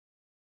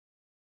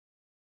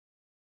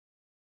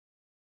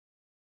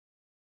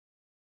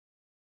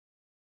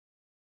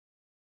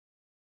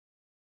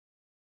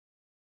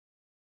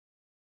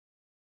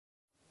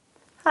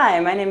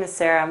Hi, my name is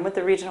Sarah. I'm with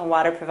the Regional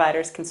Water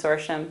Providers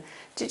Consortium.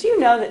 Did you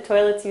know that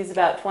toilets use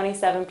about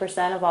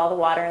 27% of all the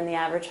water in the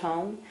average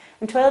home?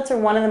 And toilets are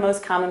one of the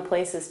most common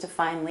places to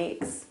find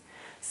leaks.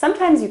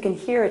 Sometimes you can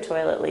hear a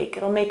toilet leak.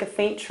 It'll make a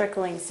faint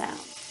trickling sound.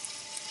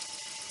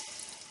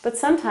 But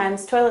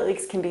sometimes toilet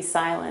leaks can be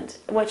silent,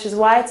 which is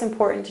why it's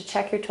important to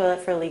check your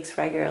toilet for leaks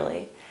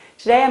regularly.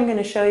 Today I'm going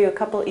to show you a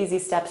couple easy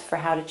steps for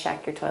how to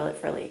check your toilet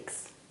for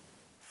leaks.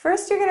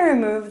 First, you're going to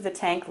remove the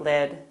tank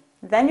lid.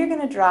 Then you're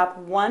going to drop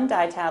 1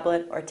 dye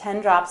tablet or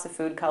 10 drops of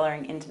food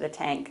coloring into the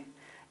tank.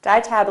 Dye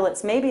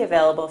tablets may be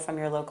available from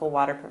your local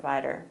water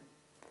provider.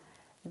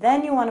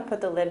 Then you want to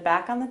put the lid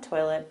back on the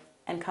toilet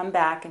and come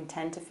back in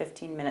 10 to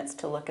 15 minutes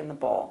to look in the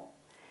bowl.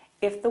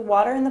 If the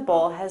water in the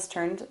bowl has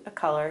turned a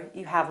color,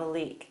 you have a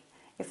leak.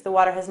 If the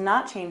water has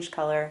not changed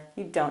color,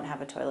 you don't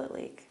have a toilet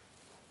leak.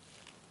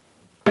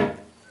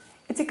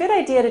 It's a good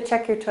idea to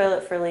check your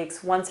toilet for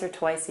leaks once or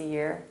twice a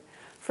year.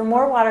 For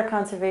more water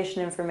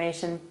conservation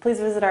information,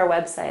 please visit our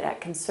website at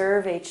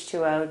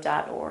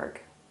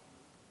conserveh2o.org.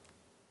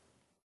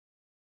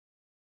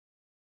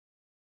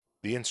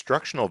 The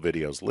instructional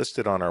videos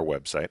listed on our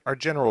website are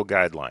general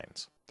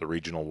guidelines. The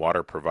Regional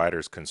Water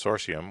Providers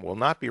Consortium will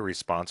not be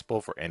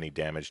responsible for any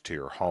damage to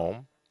your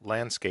home,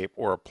 landscape,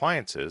 or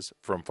appliances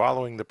from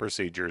following the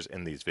procedures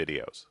in these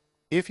videos.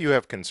 If you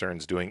have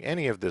concerns doing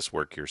any of this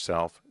work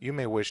yourself, you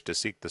may wish to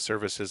seek the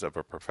services of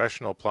a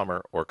professional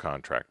plumber or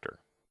contractor.